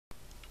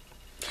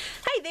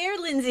there,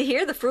 Lindsay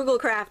here, the Frugal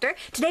Crafter.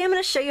 Today I'm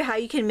going to show you how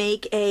you can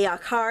make a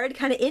card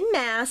kind of en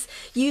masse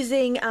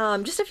using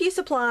just a few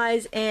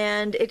supplies,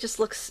 and it just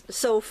looks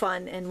so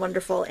fun and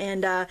wonderful.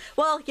 And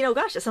well, you know,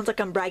 gosh, it sounds like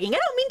I'm bragging. I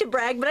don't mean to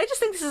brag, but I just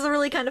think this is a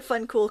really kind of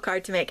fun, cool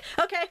card to make.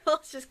 Okay, well,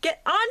 let's just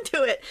get on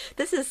to it.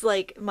 This is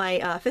like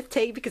my fifth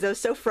take because I was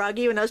so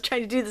froggy when I was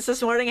trying to do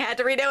this morning. I had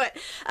to redo it.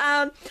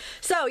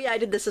 So yeah, I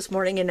did this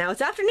morning, and now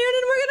it's afternoon,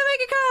 and we're gonna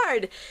make a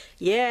card.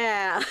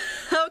 Yeah.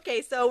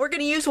 Okay, so we're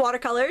gonna use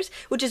watercolors,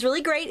 which is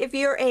really great if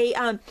you're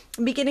a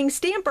beginning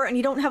stamper and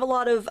you don't have a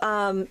lot of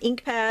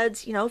ink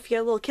pads. You know, if you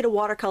have a little kit of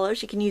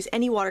watercolors, you can use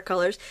any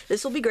watercolors.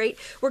 This will be great.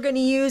 We're gonna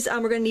use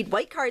we're gonna need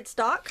white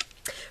cardstock.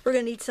 We're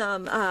gonna need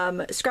some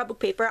scrapbook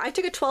paper. I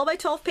took a 12 by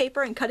 12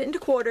 paper and cut it into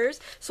quarters,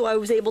 so I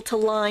was able to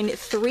line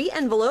 3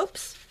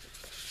 envelopes.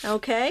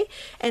 Okay,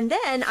 and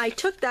then I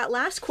took that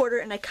last quarter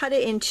and I cut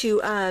it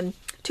into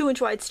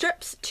 2-inch wide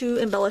strips to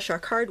embellish our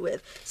card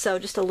with. So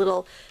just a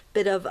little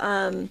bit of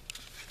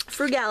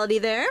frugality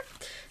there.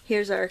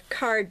 Here's our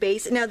card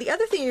base. Now the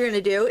other thing you're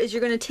going to do is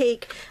you're going to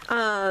take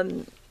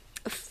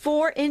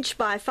 4-inch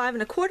by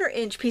 5¼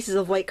 inch pieces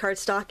of white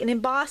cardstock and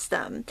emboss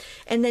them.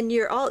 And then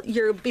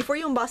before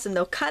you emboss them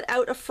though, cut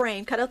out a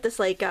frame, cut out this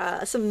like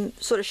some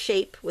sort of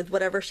shape with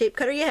whatever shape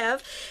cutter you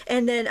have,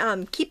 and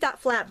then keep that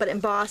flat but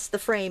emboss the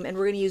frame, and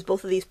we're going to use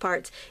both of these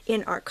parts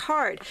in our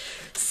card.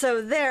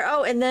 So there.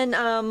 Oh, and then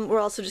we're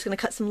also just going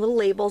to cut some little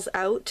labels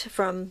out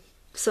from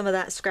some of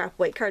that scrap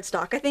white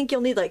cardstock. I think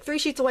you'll need like 3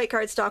 sheets of white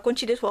cardstock, 1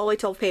 sheet of 12 by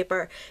 12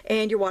 paper,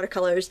 and your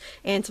watercolors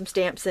and some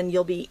stamps, and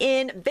you'll be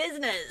in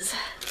business.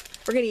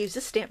 We're going to use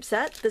this stamp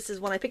set. This is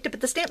one I picked up at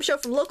the stamp show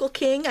from local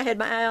King. I had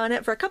my eye on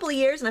it for a couple of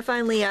years, and I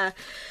finally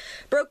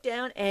broke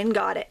down and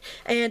got it.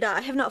 And I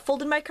have not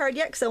folded my card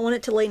yet because I want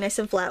it to lay nice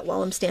and flat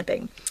while I'm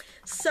stamping.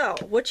 So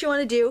what you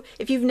want to do,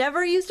 if you've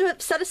never used a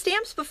set of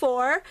stamps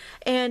before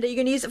and you're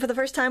going to use it for the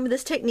first time with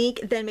this technique,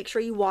 then make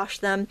sure you wash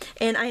them.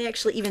 And I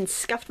actually even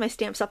scuffed my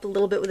stamps up a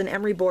little bit with an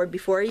emery board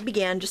before I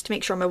began, just to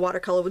make sure my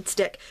watercolor would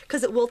stick,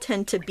 because it will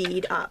tend to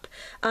bead up.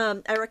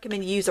 I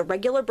recommend you use a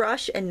regular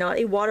brush and not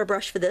a water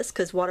brush for this,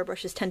 because water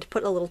brushes tend to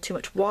put a little too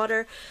much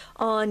water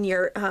on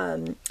your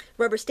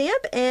rubber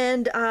stamp.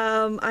 And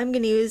I'm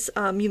going to use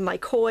my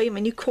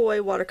new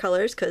Koi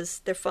watercolors because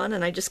they're fun,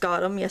 and I just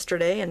got them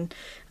yesterday and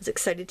I was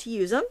excited to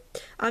use them.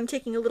 I'm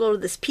taking a little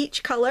of this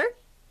peach color,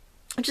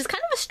 which is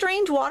kind of a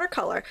strange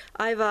watercolor.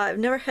 I've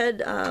never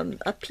had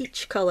a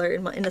peach color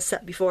in a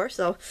set before,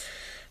 so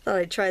thought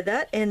I'd try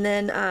that. And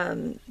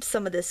then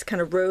some of this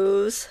kind of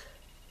rose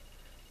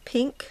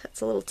pink.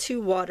 It's a little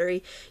too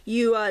watery.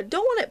 You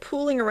don't want it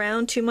pooling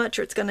around too much,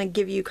 or it's going to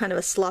give you kind of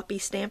a sloppy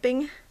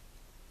stamping.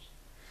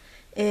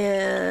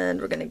 And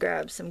we're going to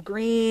grab some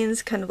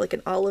greens, kind of like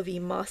an olivey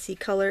mossy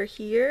color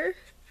here,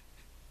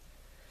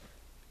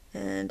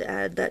 and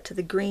add that to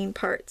the green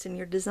parts in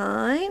your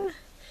design.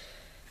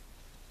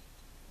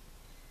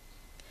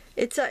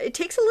 It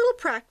takes a little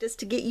practice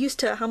to get used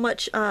to how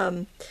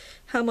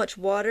much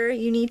water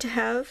you need to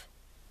have.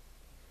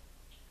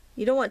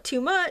 You don't want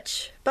too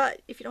much,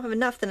 but if you don't have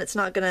enough, then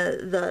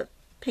the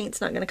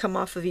paint's not gonna come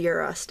off of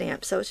your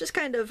stamp. So it's just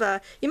kind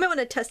of you might want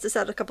to test this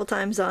out a couple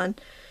times on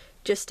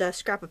just a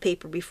scrap of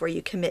paper before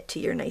you commit to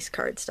your nice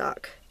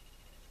cardstock.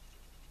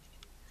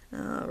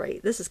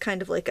 Alright, this is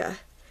kind of like a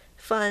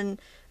fun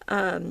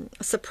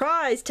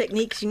surprise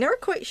technique, because you're never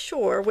quite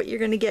sure what you're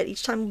going to get.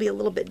 Each time will be a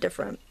little bit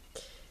different.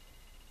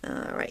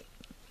 Alright,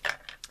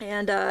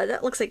 and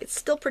that looks like it's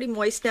still pretty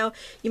moist. Now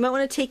you might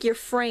want to take your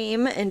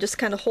frame and just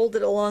kind of hold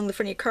it along the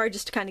front of your card,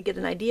 just to kind of get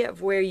an idea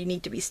of where you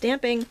need to be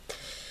stamping.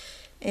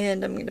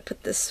 And I'm going to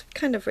put this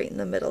kind of right in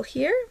the middle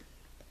here.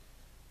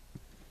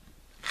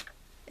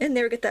 And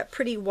there we get that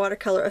pretty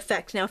watercolor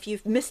effect. Now if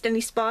you've missed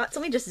any spots,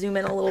 let me just zoom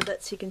in a little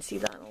bit so you can see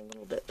that a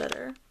little bit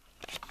better.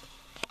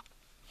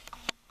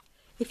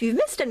 If you've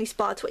missed any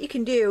spots, what you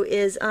can do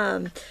is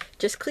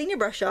just clean your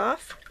brush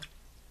off,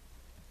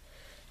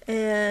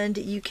 and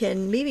you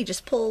can maybe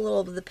just pull a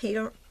little bit of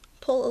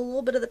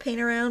the paint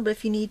around, but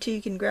if you need to,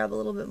 you can grab a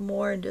little bit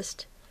more and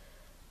just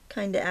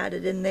kind of add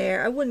it in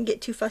there. I wouldn't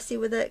get too fussy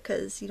with it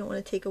because you don't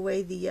want to take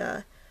away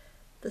the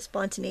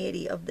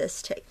spontaneity of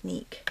this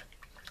technique.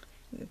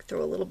 You can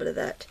throw a little bit of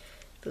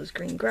those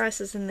green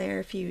grasses in there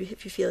if you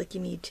feel like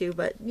you need to,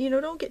 but you know,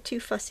 don't get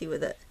too fussy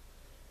with it.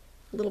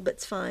 A little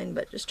bit's fine,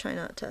 but just try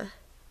not to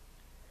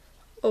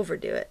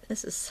overdo it.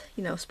 This is,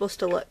 you know, supposed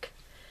to look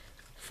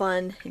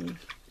fun and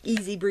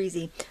easy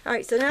breezy.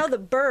 Alright, so now the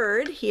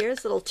bird here,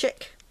 this little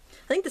chick.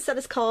 I think the set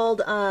is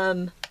called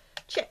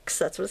Chicks,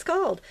 that's what it's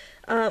called.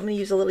 I'm going to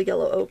use a little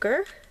yellow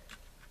ochre.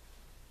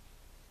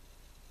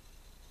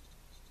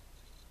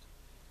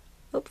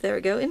 Oh, there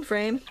we go, in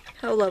frame.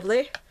 How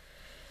lovely.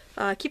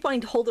 I keep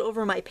wanting to hold it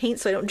over my paint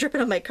so I don't drip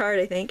it on my card,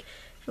 I think.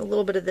 A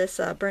little bit of this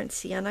burnt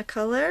sienna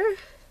color.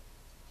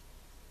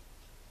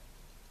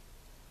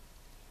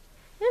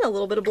 And a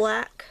little bit of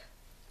black,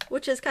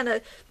 which is kind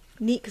of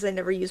neat because I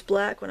never use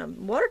black when I'm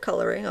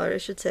watercoloring, or I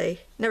should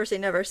say, never say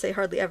never, say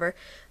hardly ever.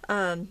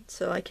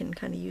 So I can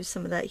kind of use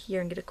some of that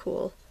here and get a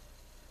cool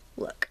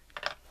look.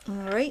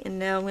 Alright, and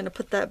now I'm going to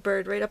put that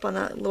bird right up on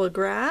that little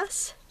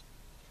grass.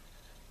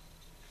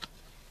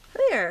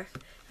 There.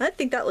 I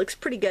think that looks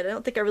pretty good. I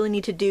don't think I really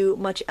need to do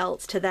much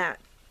else to that.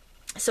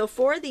 So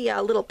for the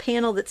little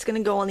panel that's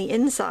going to go on the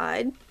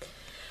inside,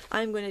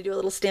 I'm going to do a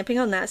little stamping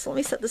on that. So let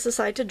me set this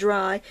aside to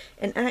dry.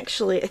 And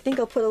actually, I think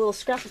I'll put a little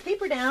scrap of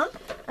paper down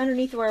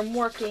underneath where I'm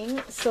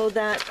working so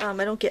that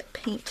I don't get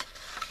paint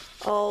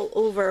all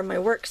over my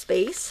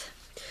workspace.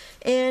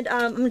 And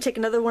I'm going to take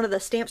another one of the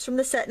stamps from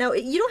the set. Now,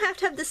 you don't have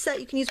to have this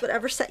set. You can use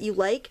whatever set you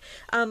like.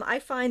 I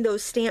find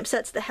those stamp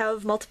sets that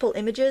have multiple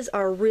images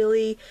are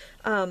really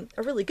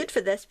good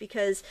for this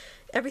because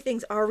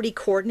everything's already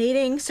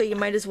coordinating, so you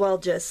might as well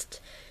just,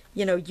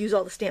 you know, use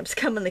all the stamps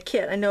that come in the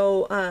kit. I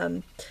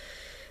know,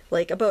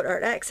 like About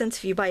Art Accents,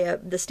 if you buy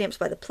the stamps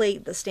by the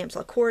plate, the stamps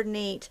all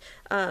coordinate.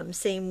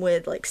 Same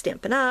with like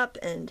Stampin' Up!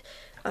 And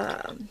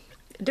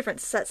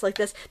different sets like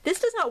this. This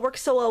does not work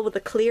so well with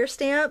the clear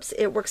stamps.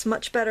 It works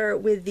much better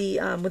with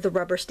the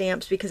rubber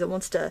stamps because it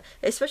wants to,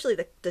 especially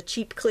the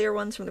cheap clear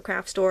ones from the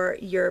craft store,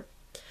 your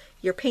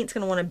paint's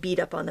going to want to beat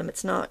up on them.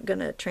 It's not going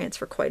to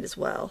transfer quite as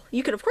well.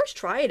 You can of course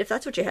try it if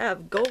that's what you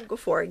have. Go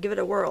for it. Give it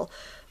a whirl.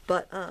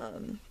 But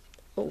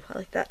oh, I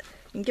like that.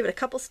 You can give it a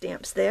couple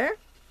stamps there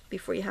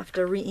before you have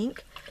to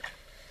re-ink.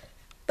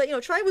 But you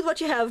know, try with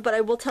what you have, but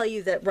I will tell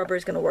you that rubber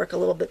is going to work a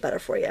little bit better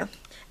for you.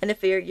 And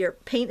if your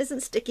paint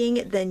isn't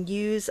sticking, then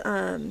use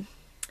a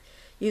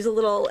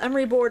little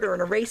emery board or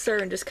an eraser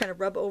and just kind of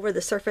rub over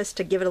the surface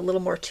to give it a little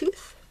more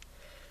tooth,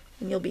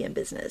 and you'll be in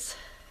business.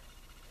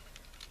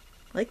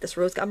 I like this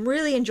rose. I'm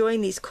really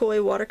enjoying these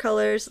koi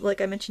watercolors.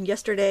 Like I mentioned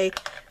yesterday,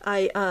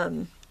 I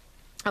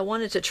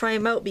wanted to try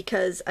them out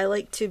because I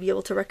like to be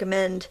able to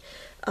recommend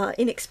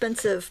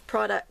inexpensive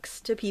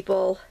products to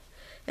people.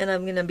 And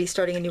I'm going to be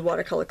starting a new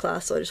watercolor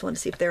class, so I just wanted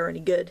to see if they were any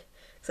good,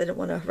 because I didn't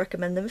want to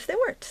recommend them if they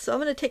weren't. So I'm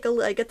going to take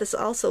I got this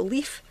also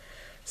leaf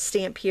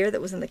stamp here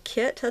that was in the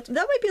kit. That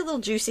might be a little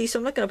juicy, so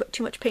I'm not going to put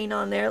too much paint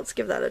on there. Let's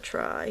give that a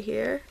try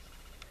here.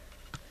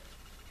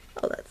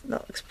 Oh,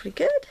 that looks pretty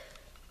good.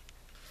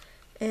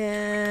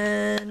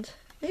 And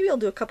maybe I'll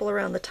do a couple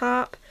around the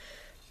top.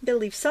 I'm going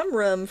to leave some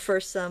room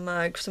for some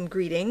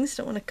greetings.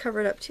 Don't want to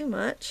cover it up too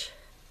much.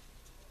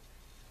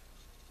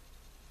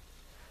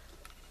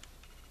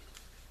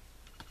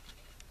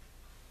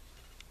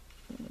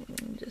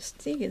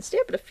 Just see, you can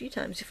stamp it a few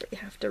times before you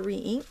have to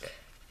re-ink.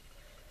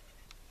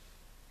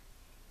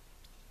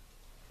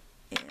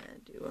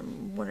 And do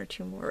one or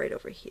two more right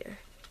over here.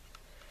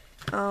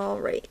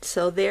 Alright,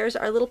 so there's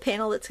our little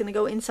panel that's going to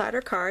go inside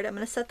our card. I'm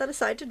going to set that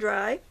aside to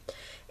dry.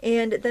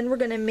 And then we're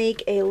going to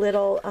make a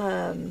little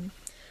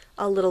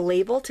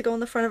label to go on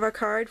the front of our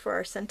card for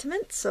our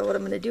sentiments. So what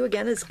I'm going to do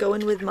again is go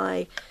in with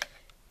my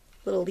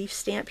little leaf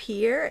stamp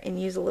here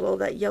and use a little of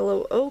that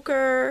yellow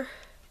ochre.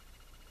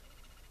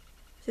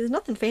 See, there's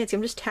nothing fancy.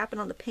 I'm just tapping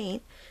on the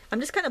paint.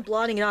 I'm just kind of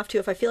blotting it off too.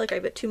 If I feel like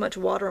I've got too much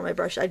water on my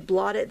brush, I'd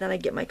blot it, then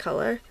I'd get my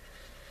color.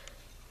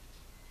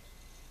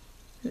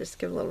 Just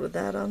give a little bit of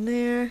that on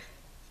there.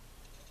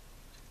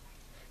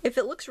 If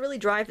it looks really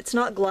dry, if it's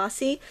not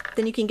glossy,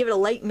 then you can give it a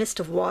light mist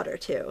of water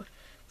too.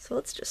 So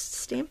let's just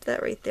stamp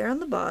that right there on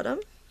the bottom.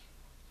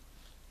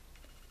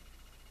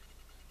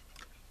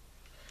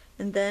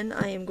 And then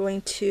I am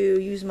going to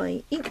use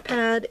my ink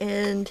pad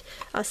and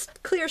a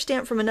clear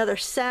stamp from another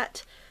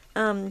set.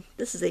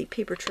 This is a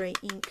paper tray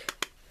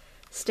ink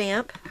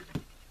stamp.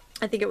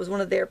 I think it was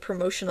one of their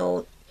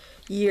promotional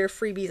year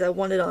freebies I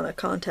wanted on a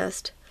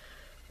contest.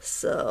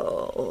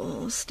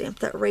 So stamp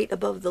that right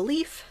above the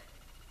leaf.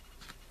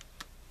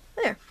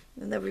 There.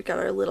 And then we've got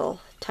our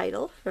little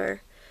title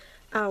for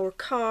our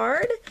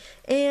card.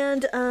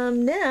 And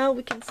now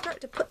we can start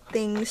to put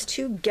things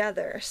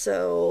together.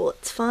 So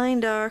let's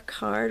find our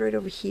card right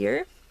over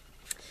here.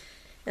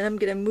 And I'm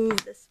going to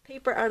move this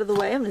paper out of the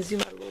way. I'm going to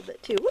zoom out a little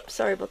bit too. Whoops,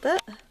 sorry about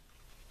that.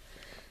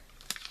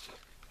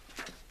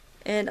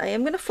 And I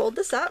am going to fold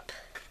this up.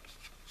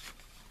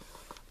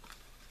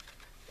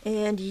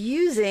 And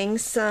using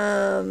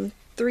some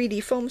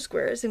 3D foam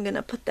squares, I'm going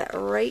to put that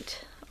right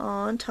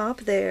on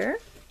top there.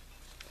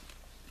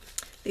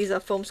 These are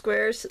foam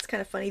squares. It's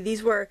kind of funny.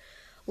 These were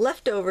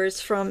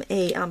leftovers from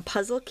a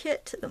puzzle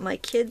kit that my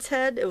kids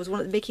had. It was one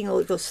of making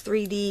those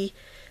 3D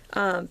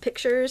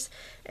pictures,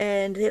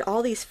 and they had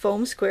all these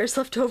foam squares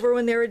left over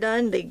when they were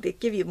done. They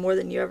give you more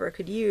than you ever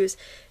could use,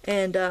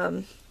 and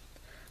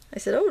I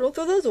said, oh, don't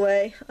throw those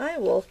away. I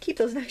will keep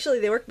those. And actually,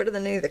 they work better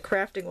than any of the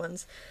crafting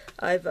ones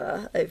I've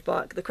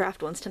bought. The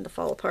craft ones tend to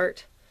fall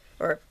apart,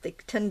 or the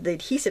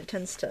adhesive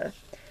tends to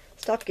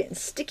stop getting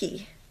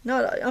sticky.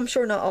 I'm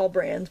sure not all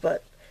brands,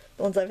 but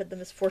the ones I've had the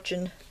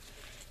misfortune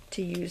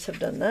to use have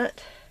done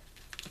that.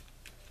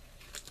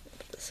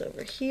 Put this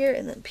over here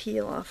and then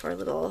peel off our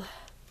little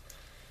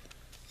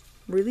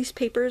release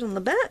papers on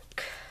the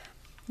back.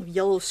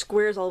 Yellow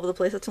squares all over the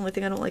place. That's the only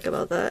thing I don't like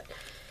about that.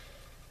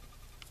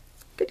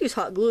 Could use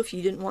hot glue if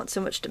you didn't want so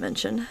much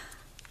dimension.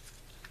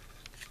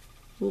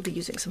 We'll be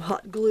using some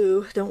hot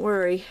glue, don't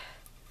worry.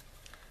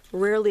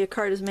 Rarely a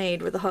card is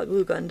made where the hot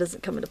glue gun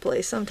doesn't come into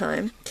play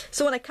sometime.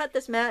 So when I cut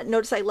this mat,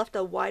 notice I left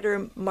a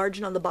wider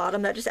margin on the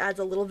bottom. That just adds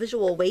a little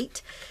visual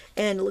weight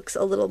and looks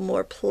a little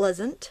more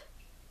pleasant.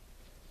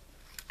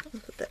 I'll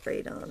put that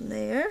right on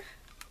there.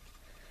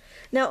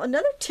 Now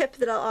another tip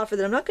that I'll offer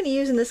that I'm not going to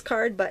use in this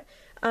card, but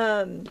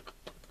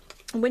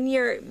when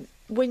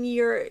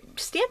you're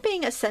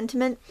stamping a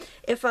sentiment,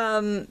 if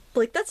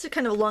like that's a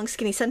kind of a long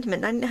skinny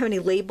sentiment and I didn't have any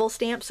label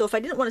stamps, so if I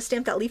didn't want to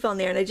stamp that leaf on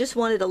there and I just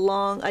wanted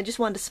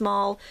a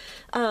small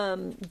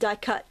die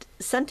cut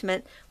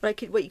sentiment,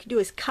 what you could do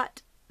is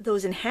cut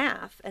those in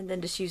half and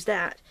then just use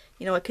that.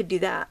 You know, I could do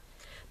that.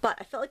 But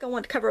I felt like I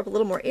want to cover up a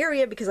little more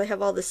area because I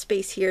have all this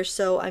space here,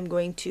 so I'm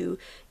going to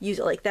use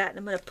it like that. And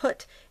I'm going to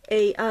put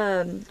a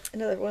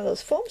another one of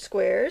those foam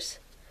squares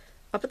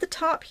up at the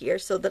top here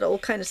so that it will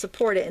kind of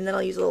support it, and then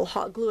I'll use a little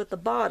hot glue at the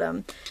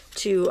bottom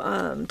to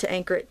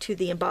anchor it to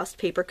the embossed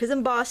paper, because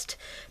embossed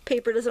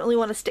paper doesn't really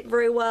want to stick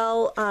very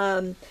well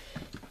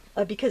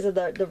because of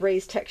the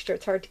raised texture.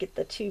 It's hard to get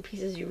the two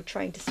pieces you were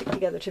trying to stick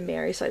together to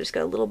marry, so I just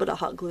got a little bit of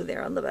hot glue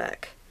there on the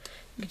back.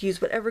 You could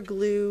use whatever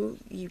glue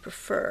you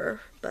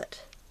prefer,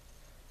 but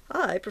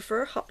I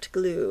prefer hot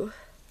glue.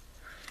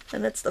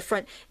 And that's the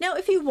front. Now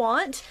if you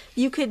want,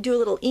 you could do a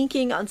little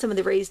inking on some of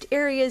the raised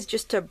areas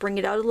just to bring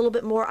it out a little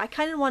bit more. I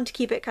kind of wanted to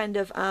keep it kind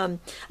of a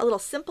little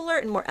simpler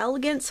and more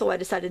elegant, so I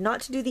decided not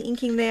to do the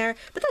inking there,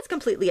 but that's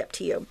completely up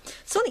to you.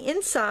 So on the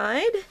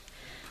inside,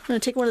 I'm going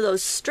to take one of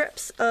those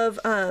strips of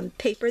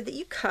paper that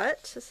you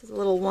cut. This is a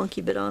little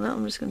wonky bit on it.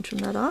 I'm just going to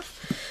trim that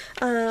off.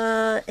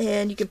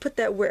 And you can put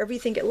that wherever you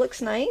think it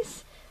looks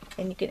nice,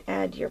 and you can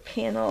add your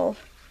panel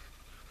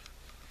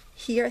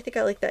here. I think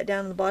I like that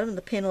down on the bottom and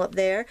the panel up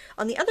there.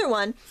 On the other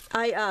one,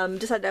 I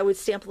decided I would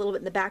stamp a little bit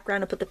in the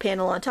background and put the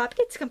panel on top.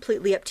 It's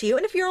completely up to you.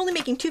 And if you're only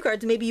making 2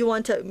 cards, maybe you'd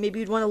want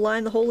to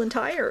line the whole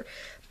entire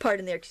part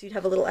in there because you'd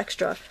have a little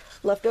extra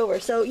left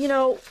over. So, you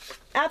know,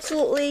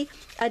 absolutely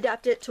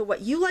adapt it to what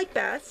you like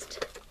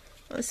best.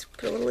 Let's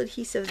put a little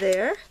adhesive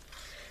there.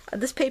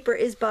 This paper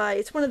is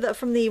it's one of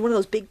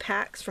those big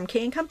packs from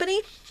K &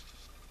 Company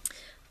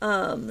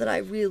that I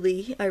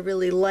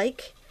really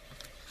like.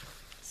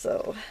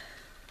 So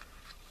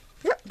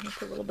yep, I'll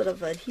put a little bit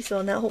of adhesive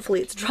on that.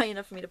 Hopefully it's dry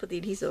enough for me to put the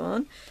adhesive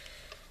on.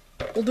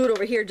 We'll do it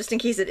over here just in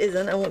case it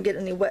isn't. I won't get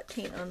any wet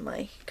paint on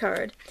my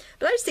card.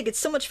 But I just think it's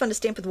so much fun to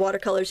stamp with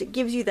watercolors. It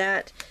gives you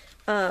that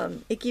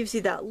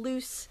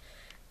loose,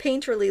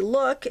 painterly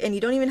look, and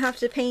you don't even have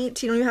to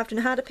paint. You don't even have to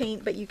know how to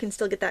paint, but you can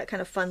still get that kind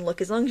of fun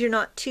look as long as you're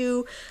not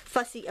too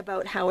fussy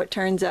about how it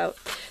turns out.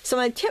 So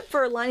my tip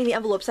for lining the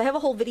envelopes, I have a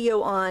whole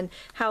video on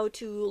how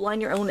to line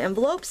your own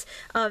envelopes,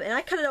 and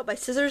I cut it out by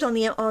scissors on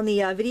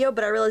the video,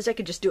 but I realized I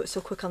could just do it so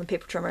quick on the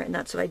paper trimmer, and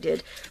that's what I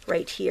did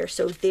right here.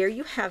 So there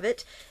you have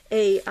it.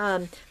 A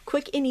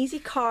quick and easy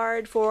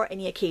card for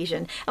any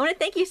occasion. I want to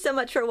thank you so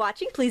much for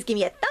watching. Please give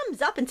me a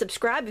thumbs up and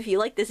subscribe if you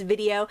like this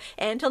video.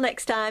 And until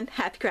next time,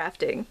 happy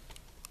crafting.